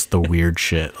of just the weird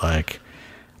shit, like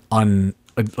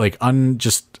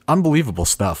just unbelievable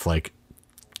stuff, like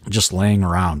just laying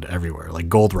around everywhere, like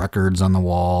gold records on the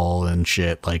wall and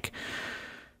shit. Like,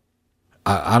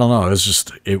 I don't know.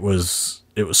 It was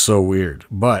so weird.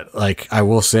 But like, I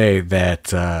will say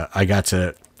that I got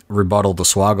to rebuttal to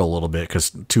Swaggle a little bit,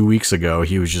 because 2 weeks ago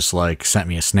he was just like, sent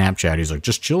me a Snapchat. He's like,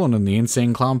 just chilling in the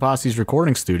Insane Clown Posse's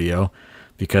recording studio,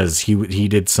 because he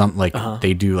did something like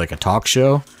they do like a talk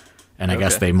show, and I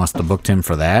guess they must have booked him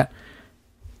for that.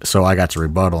 So I got to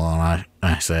rebuttal, and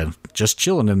I said, just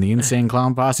chilling in the Insane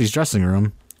Clown Posse's dressing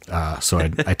room. So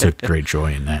I took great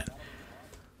joy in that.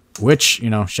 Which, you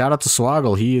know, shout out to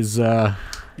Swaggle. He is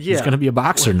he's going to be a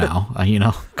boxer now. You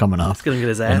know, coming up. He's going to get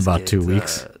his ass in about kicked. 2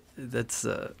 weeks. That's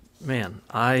man,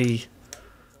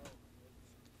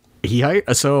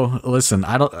 so listen,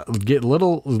 I don't get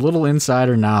little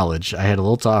insider knowledge. I had a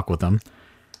little talk with him,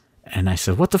 and I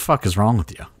said, what the fuck is wrong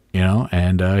with you? You know,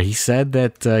 and he said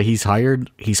that he's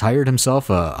hired himself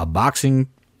a boxing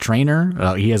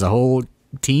trainer. He has a whole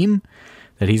team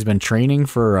that he's been training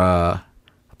for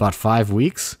about 5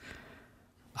 weeks.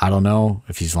 I don't know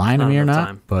if he's lying to me or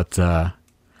not, but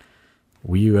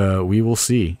we will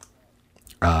see.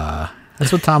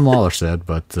 That's what Tom Lawler said,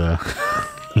 but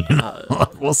you know,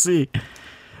 we'll see.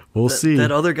 We'll see.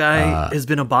 That other guy has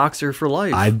been a boxer for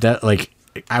life.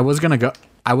 I was gonna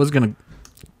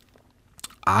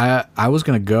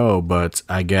go, but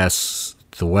I guess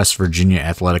the West Virginia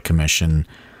Athletic Commission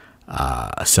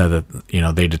said that, you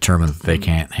know, they determined that they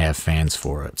can't have fans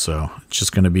for it, so it's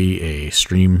just gonna be a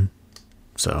stream.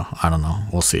 So I don't know.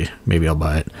 We'll see. Maybe I'll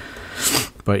buy it.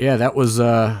 But yeah, that was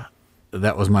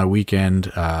my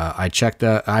weekend. I tried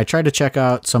to check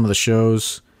out some of the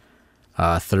shows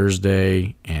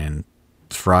Thursday and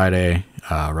Friday,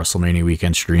 WrestleMania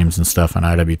Weekend streams and stuff on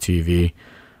IWTV.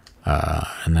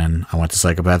 And then I went to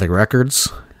Psychopathic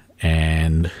Records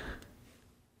and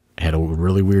had a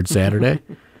really weird Saturday.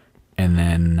 And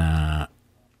then,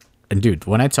 and dude,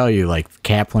 when I tell you, like,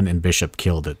 Kaplan and Bishop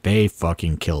killed it, they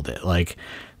fucking killed it. Like,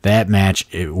 that match,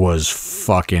 it was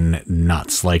fucking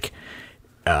nuts. Like,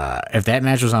 if that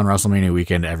match was on WrestleMania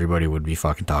Weekend, everybody would be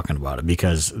fucking talking about it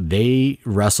because they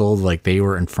wrestled like they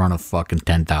were in front of fucking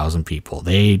 10,000 people.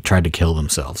 They tried to kill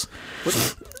themselves.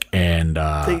 And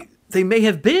they may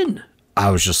have been.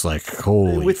 I was just like,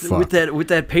 holy fuck. With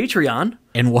that Patreon.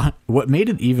 And what made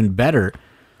it even better,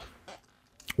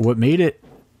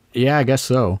 yeah, I guess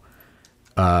so.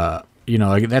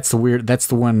 Like, that's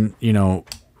the one,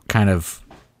 kind of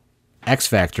X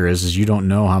factor is you don't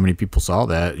know how many people saw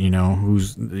that, you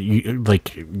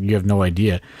have no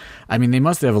idea. I mean, they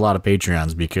must have a lot of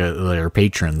patrons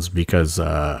because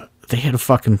they had a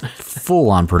fucking full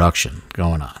on production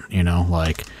going on,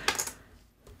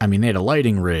 I mean, they had a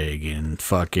lighting rig and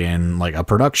fucking like a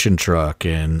production truck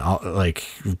and like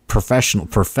professional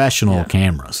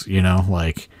cameras,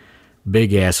 like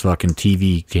big ass fucking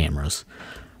TV cameras.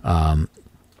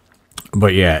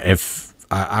 But yeah, if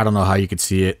I don't know how you could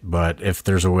see it, but if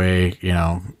there's a way,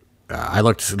 I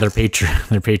looked, their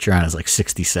Patreon is like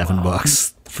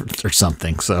 $67 or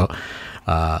something. So,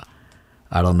 I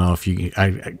don't know if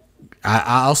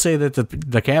I'll say that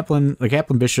the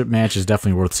Kaplan Bishop match is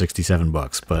definitely worth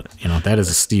 $67, but that is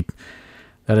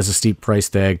a steep price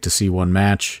tag to see one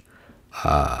match.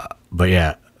 But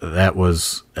yeah, that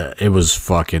was it was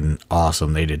fucking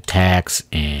awesome. They did tacks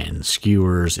and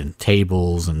skewers and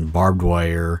tables and barbed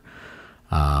wire.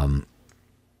 And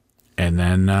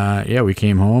then we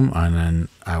came home and then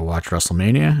I watched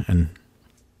WrestleMania and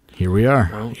here we are.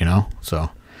 Well,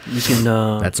 so you can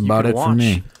that's about it for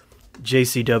me.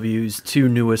 JCW's two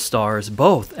newest stars,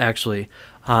 both actually,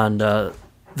 on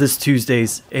this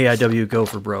Tuesday's AIW Go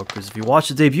for Broke. Because if you watch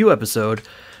the debut episode,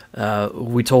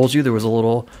 we told you there was a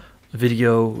little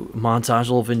video montage,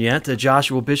 a little vignette that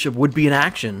Joshua Bishop would be in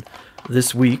action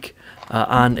this week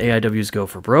on AIW's Go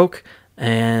for Broke.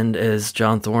 And as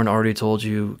John Thorne already told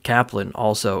you, Kaplan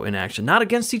also in action. Not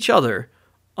against each other,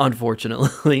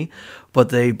 unfortunately, but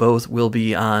they both will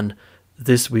be on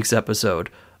this week's episode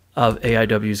of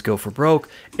AIW's Go for Broke,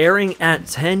 airing at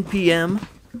 10 p.m.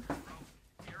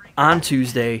 on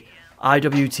Tuesday,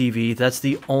 IWTV. That's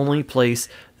the only place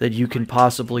that you can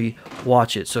possibly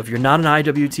watch it. So if you're not an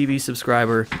IWTV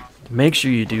subscriber, make sure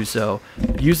you do so.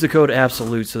 Use the code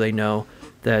ABSOLUTE so they know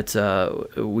that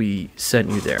we sent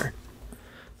you there.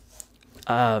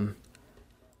 Yeah,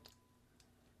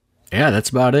 that's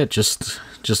about it. Just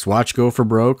watch Go for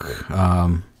Broke.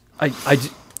 I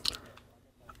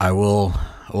will.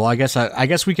 Well, I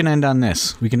guess we can end on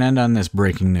this. We can end on this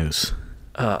breaking news.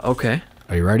 Okay.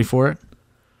 Are you ready for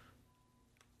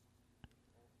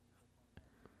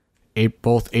it?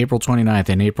 Both April 29th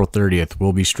and April 30th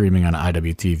will be streaming on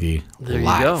IWTV there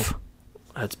live. You go.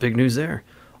 That's big news there.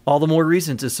 All the more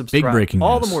reason to subscribe. Big breaking news.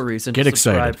 All the more reason to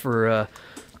subscribe excited. For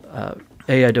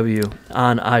AIW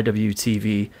on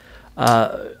IWTV.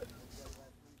 I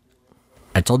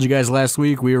told you guys last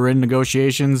week we were in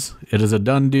negotiations. It is a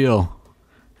done deal.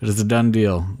 It is a done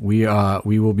deal. We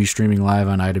will be streaming live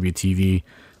on IWTV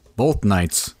both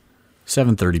nights,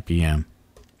 7:30 p.m.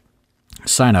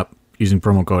 Sign up using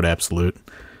promo code ABSOLUTE.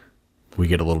 We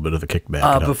get a little bit of a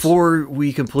kickback. Before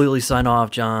we completely sign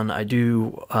off, John, I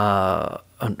do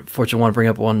unfortunately want to bring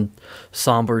up one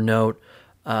somber note.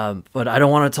 But I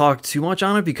don't want to talk too much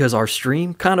on it because our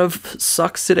stream kind of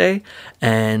sucks today,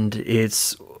 and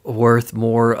it's worth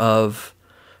more of,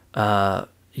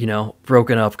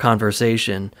 broken up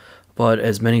conversation. But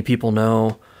as many people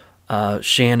know,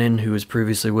 Shannon, who was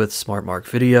previously with Smart Mark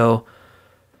Video,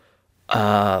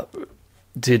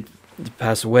 did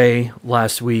pass away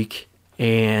last week,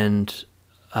 and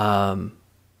I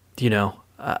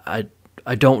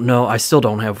don't know. I still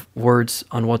don't have words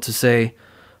on what to say.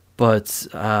 But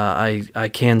I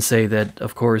can say that,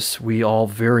 of course, we all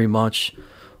very much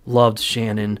loved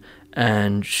Shannon,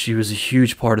 and she was a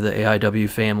huge part of the AIW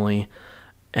family,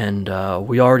 and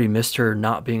we already missed her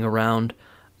not being around,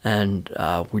 and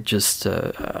we just,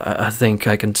 I think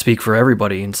I can speak for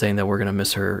everybody in saying that we're going to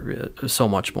miss her so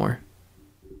much more.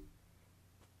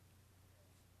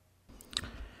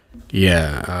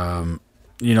 Yeah,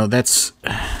 that's,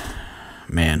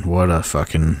 man, what a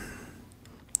fucking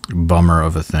bummer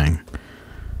of a thing.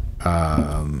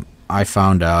 I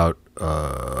found out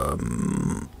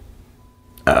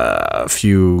a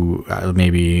few,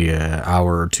 maybe an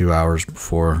hour or 2 hours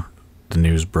before the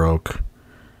news broke.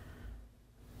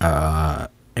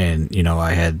 And you know,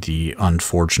 I had the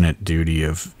unfortunate duty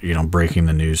of, you know, breaking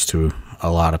the news to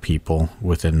a lot of people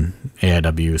within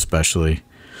AIW, especially.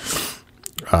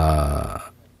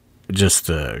 Just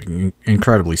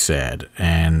incredibly sad.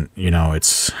 And, you know,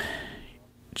 it's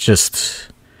just,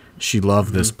 she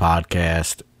loved this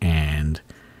podcast, and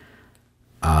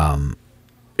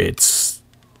it's,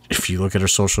 if you look at her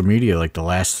social media, like the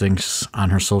last things on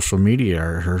her social media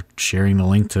are her sharing the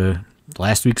link to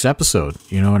last week's episode.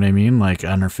 You know what I mean? Like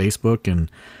on her Facebook,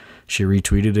 and she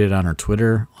retweeted it on her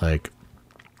Twitter. Like,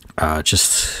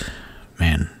 just,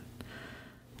 man,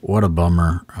 what a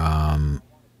bummer.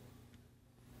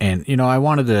 And, you know, I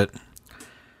wanted to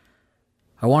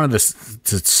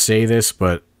say this,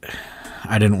 but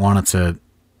I didn't want it to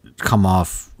come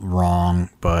off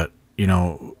wrong. But, you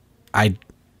know,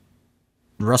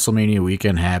 Wrestlemania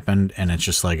Weekend happened, and it's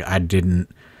just like I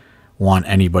didn't want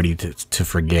anybody to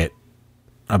forget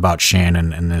about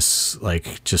Shannon and this,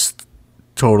 like, just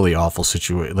totally awful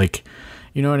situation. Like,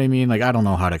 you know what I mean? Like, I don't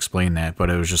know how to explain that,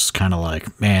 but it was just kind of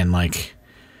like, man, like,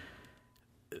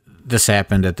 this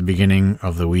happened at the beginning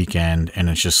of the weekend, and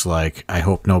it's just like, I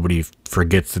hope nobody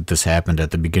forgets that this happened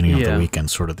at the beginning of the weekend,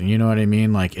 sort of thing. You know what I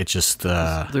mean? Like, it's just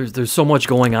there's so much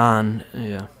going on.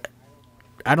 Yeah,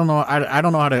 I don't know. I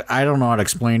don't know how to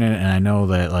explain it, and I know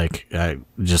that, like, I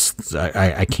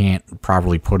can't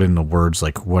properly put in the words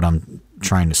like what I'm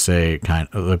trying to say, kind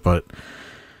of. But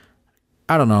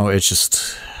I don't know. It's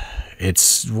just,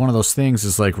 it's one of those things.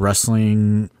 Is like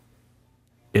wrestling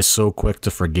is so quick to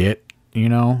forget. You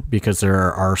know, because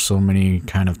there are so many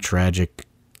kind of tragic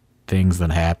things that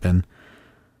happen.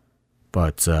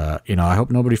 But, you know, I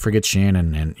hope nobody forgets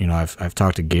Shannon. And, you know, I've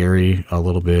talked to Gary a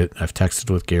little bit. I've texted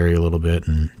with Gary a little bit.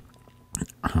 And,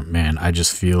 man, I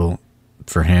just feel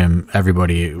for him,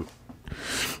 everybody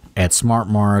at Smart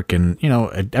Mark, and, you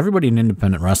know, everybody in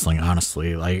independent wrestling,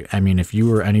 honestly. Like, I mean, if you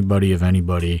were anybody of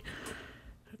anybody,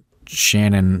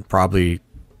 Shannon probably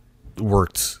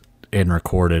worked and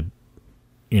recorded,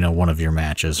 you know, one of your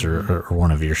matches or one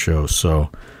of your shows. So,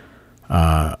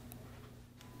 yeah,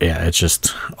 it's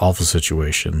just awful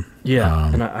situation.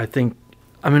 Yeah. And I think,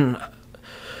 I mean,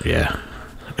 yeah,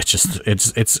 it's just,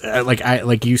 it's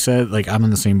like you said, like, I'm in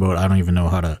the same boat. I don't even know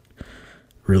how to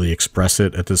really express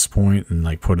it at this point and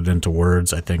like put it into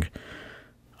words. I think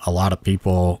a lot of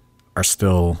people are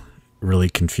still really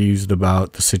confused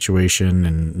about the situation,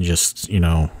 and just, you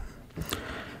know,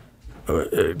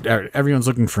 everyone's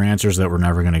looking for answers that we're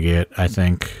never going to get, I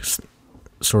think,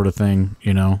 sort of thing,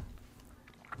 you know?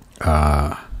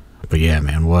 But yeah,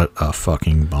 man, what a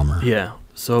fucking bummer. Yeah.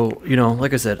 So, you know,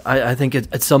 like I said, I think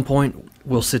at some point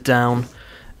we'll sit down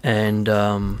and,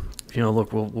 you know,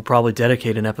 look, we'll probably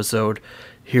dedicate an episode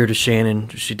here to Shannon.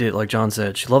 She did, like John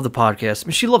said, she loved the podcast. I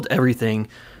mean, she loved everything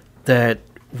that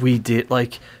we did.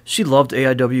 Like, she loved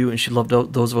AIW, and she loved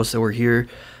those of us that were here.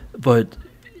 But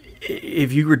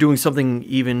if you were doing something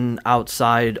even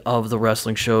outside of the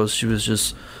wrestling shows, she was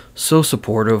just so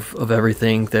supportive of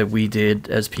everything that we did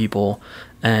as people,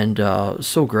 and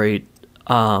so great.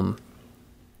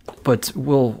 But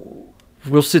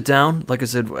we'll sit down. Like I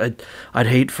said, I'd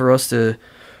hate for us to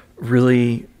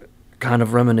really kind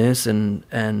of reminisce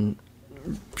and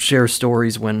share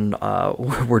stories when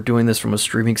we're doing this from a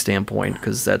streaming standpoint,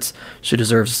 because she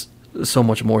deserves so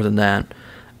much more than that.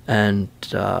 And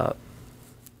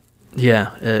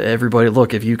yeah, everybody,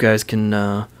 look, if you guys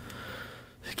can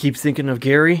keep thinking of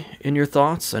Gary in your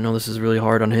thoughts. I know this is really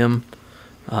hard on him,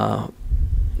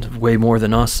 way more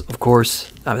than us, of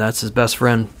course. I mean, that's his best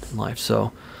friend in life.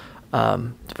 So,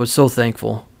 but so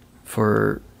thankful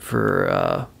for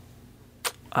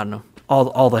I don't know,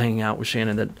 all the hanging out with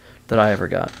Shannon that I ever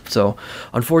got. So,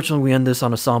 unfortunately, we end this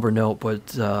on a somber note,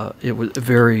 but it was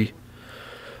very.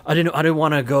 I didn't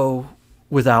want to go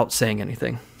without saying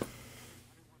anything.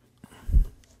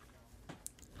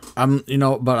 You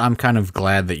know, but I'm kind of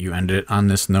glad that you ended it on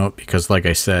this note, because, like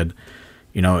I said,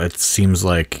 you know, it seems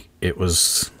like it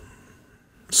was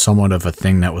somewhat of a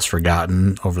thing that was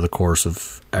forgotten over the course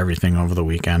of everything over the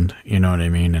weekend. You know what I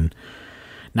mean? And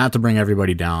not to bring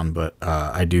everybody down, but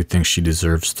I do think she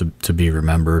deserves to be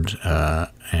remembered.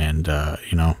 And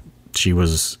you know, she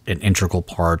was an integral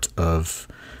part of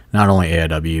not only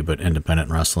AIW but independent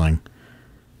wrestling.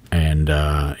 And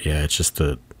yeah, it's just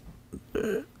a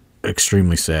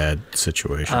extremely sad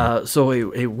situation. So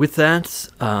with that,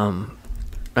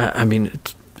 I mean,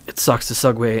 it sucks to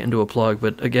segue into a plug,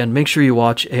 but again, make sure you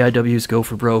watch AIW's Go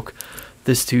for Broke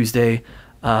this Tuesday.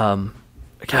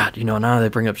 God, you know, now they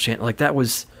bring up like that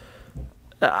was.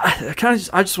 I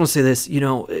just want to say this, you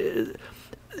know,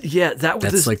 yeah,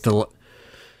 that's like the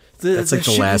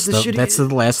last stuff. That's the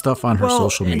last stuff on her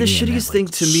social media. And the shittiest thing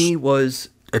to me was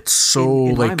it's so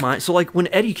in like my mind. So like when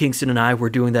Eddie Kingston and I were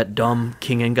doing that dumb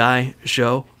King and Guy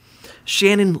show,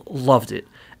 Shannon loved it,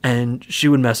 and she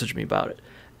would message me about it.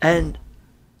 And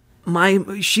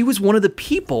she was one of the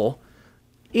people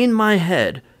in my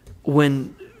head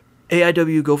when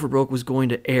AIW Go for Broke was going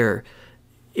to air.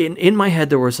 In my head,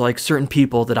 there was like certain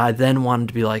people that I then wanted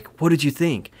to be like, what did you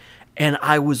think? And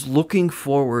I was looking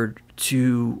forward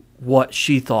to what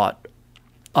she thought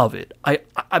of it.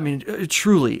 I mean,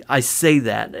 truly, I say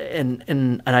that,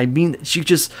 and I mean,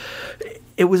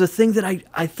 it was a thing that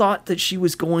I thought that she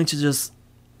was going to just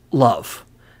love,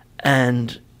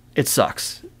 and it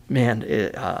sucks, man.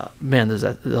 Does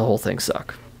the whole thing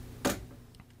suck?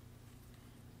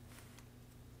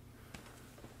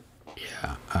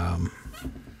 Yeah.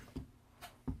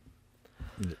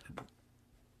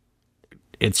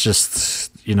 It's just,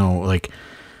 like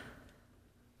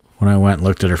when I went and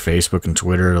looked at her Facebook and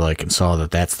Twitter, like, and saw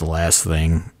that that's the last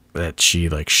thing that she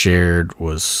like shared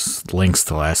was links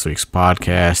to last week's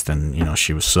podcast, and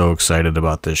she was so excited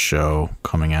about this show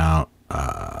coming out.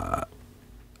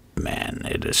 Man,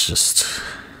 it is just,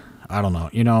 I don't know,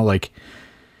 like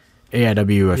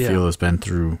AIW, I feel, has been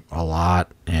through a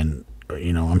lot, and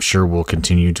I'm sure we'll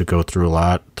continue to go through a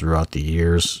lot throughout the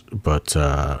years, but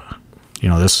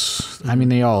this, I mean,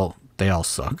 they all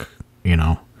suck,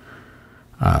 and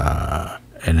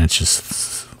it's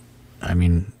just, I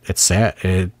mean, it's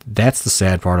sad. That's the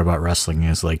sad part about wrestling,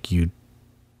 is like you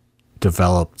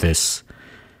develop this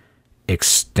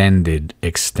extended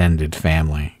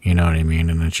family, you know what I mean?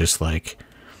 And it's just like,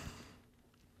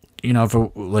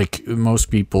 like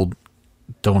most people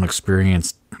don't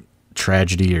experience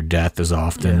tragedy or death as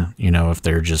often, if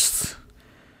they're just,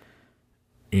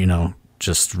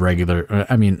 just regular.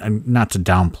 I mean, not to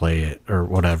downplay it or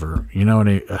whatever,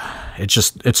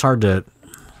 it's hard to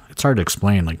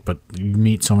explain, like, but you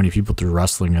meet so many people through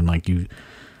wrestling, and like you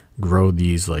grow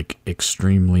these like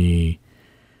extremely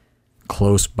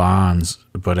close bonds,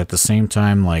 but at the same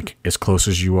time, like, as close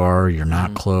as you are, you're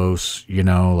not close,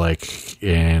 like,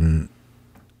 and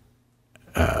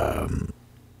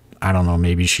I don't know,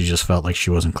 maybe she just felt like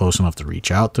she wasn't close enough to reach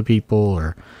out to people,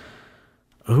 or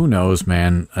who knows,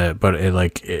 man. But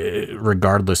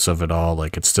regardless of it all,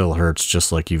 like, it still hurts,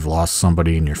 just like you've lost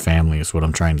somebody in your family, is what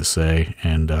I'm trying to say.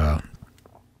 And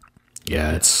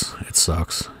it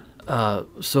sucks.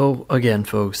 So again,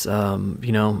 folks, I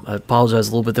apologize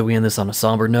a little bit that we end this on a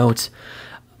somber note.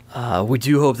 We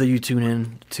do hope that you tune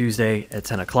in Tuesday at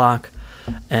 10 o'clock.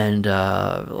 And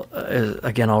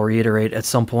again, I'll reiterate, at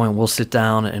some point we'll sit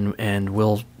down and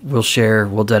we'll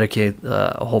dedicate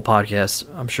a whole podcast,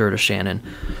 I'm sure, to Shannon.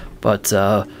 But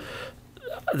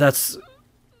that's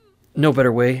no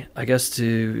better way, I guess,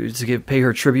 to pay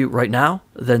her tribute right now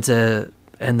than to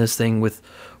end this thing with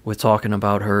talking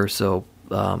about her. So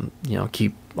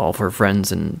keep all of her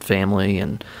friends and family,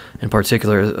 and in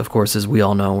particular, of course, as we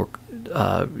all know,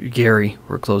 Gary,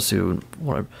 we're close to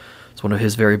one of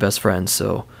his very best friends,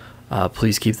 so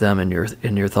please keep them in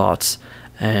your thoughts.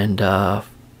 And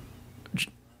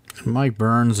Mike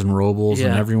Burns and Robles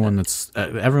and everyone that's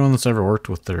ever worked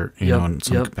with her, in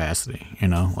some capacity,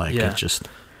 it just.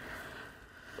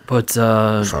 But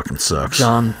fucking sucks.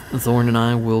 John Thorne and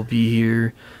I will be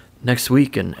here next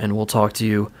week, and we'll talk to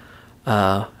you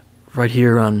right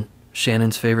here on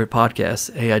Shannon's favorite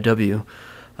podcast, AIW.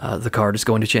 The card is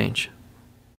going to change.